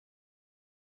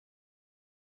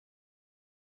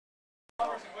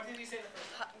What did he say the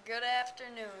first time? Good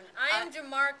afternoon. I am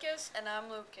Jamarcus. And I'm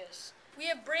Lucas. We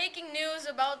have breaking news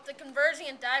about the converging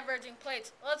and diverging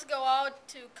plates. Let's go out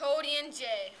to Cody and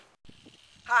Jay.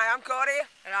 Hi, I'm Cody.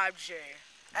 And I'm Jay.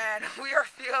 And we are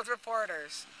field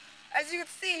reporters. As you can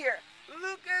see here,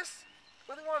 Lucas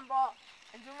with one ball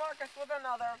and Jamarcus with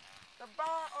another. The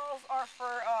balls are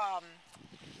for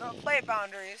the plate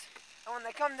boundaries. And when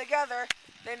they come together,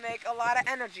 they make a lot of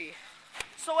energy.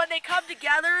 So when they come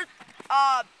together,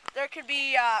 there can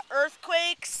be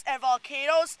earthquakes and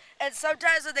volcanoes, and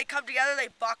sometimes when they come together, they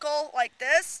buckle like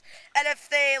this. And if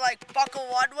they buckle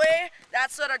one way,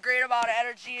 that's when a great amount of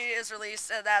energy is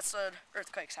released, and that's when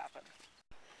earthquakes happen.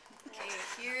 Okay,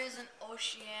 here's an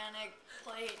oceanic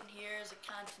plate and here's a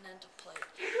continental plate.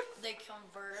 They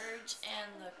converge and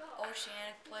the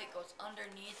oceanic plate goes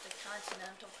underneath the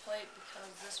continental plate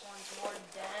because this one's more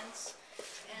dense,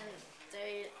 and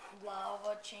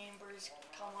lava chambers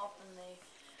come up and they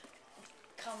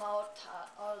come out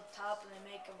of the top and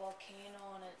they make a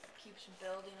volcano, and it keeps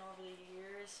building over the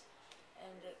years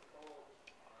and it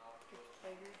gets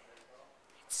bigger.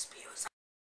 It spews.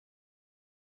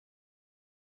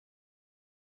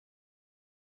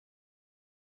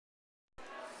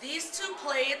 These two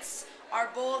plates are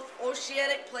both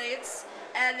oceanic plates,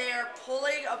 and they are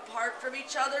pulling apart from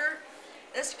each other.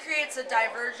 This creates a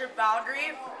divergent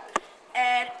boundary,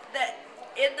 and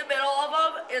in the middle of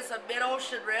them is a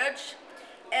mid-ocean ridge,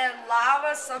 and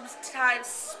lava sometimes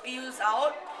spews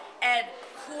out and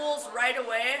cools right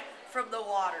away from the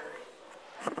water.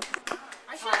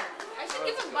 I should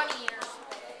give him bunny ears.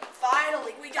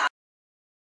 Finally, we got.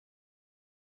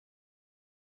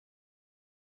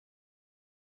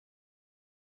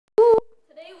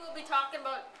 Today we'll be talking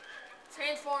about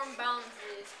transform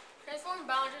boundaries. Transform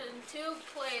boundaries in two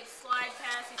plates slide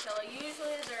past each other.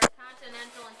 Usually they're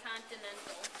continental and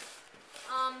continental.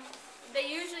 They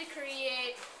usually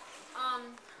create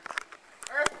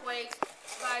earthquakes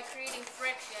by creating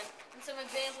friction. And some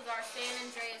examples are San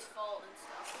Andreas Fault and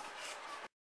stuff.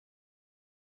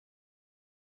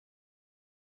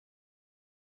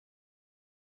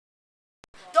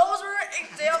 Those were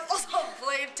examples of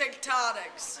plate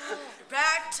tectonics.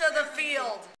 Back to the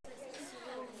field.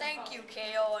 Thank you,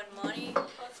 KO and Money.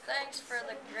 Thanks for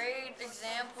the great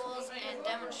examples and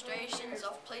demonstrations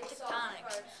of plate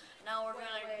tectonics. Now we're going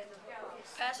to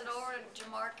pass it over to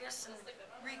Jamarcus and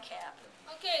recap.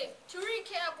 Okay, to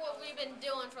recap what we've been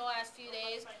doing for the last few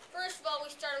days, first of all we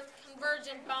started with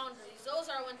convergent boundaries. Those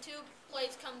are when two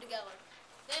plates come together.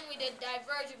 Then we did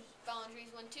divergent boundaries,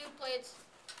 when two plates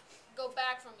go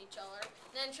back from each other.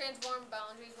 Then transform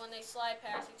boundaries, when they slide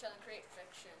past each other and create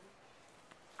friction.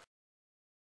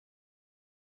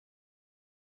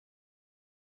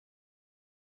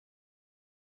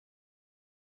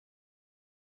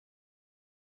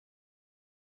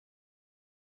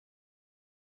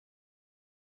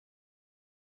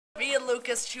 Me and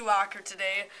Lucas Schumacher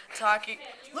today talking.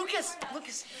 Lucas, you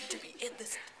need to be in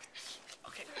this.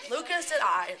 Okay, Lucas and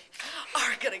I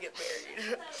are gonna get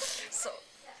married, so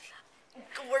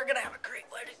we're gonna have a great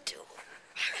wedding too.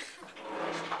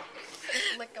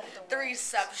 The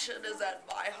reception is at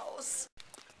my house.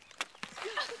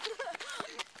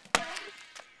 I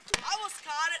almost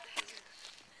caught it.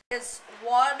 It's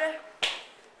one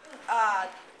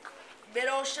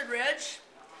mid-ocean ridge.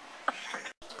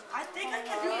 I think I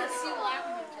can do this.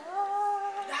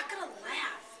 I'm not gonna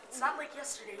laugh. It's not like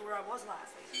yesterday where I was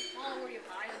laughing. Oh, were you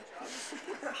high on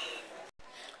drugs?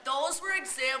 Those were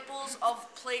examples of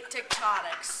plate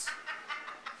tectonics.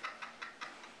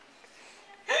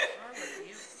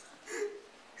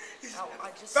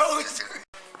 Those.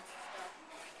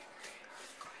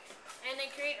 And they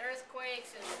create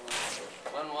earthquakes. And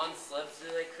When one slips, do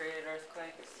they create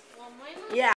earthquakes? well, mine Yeah.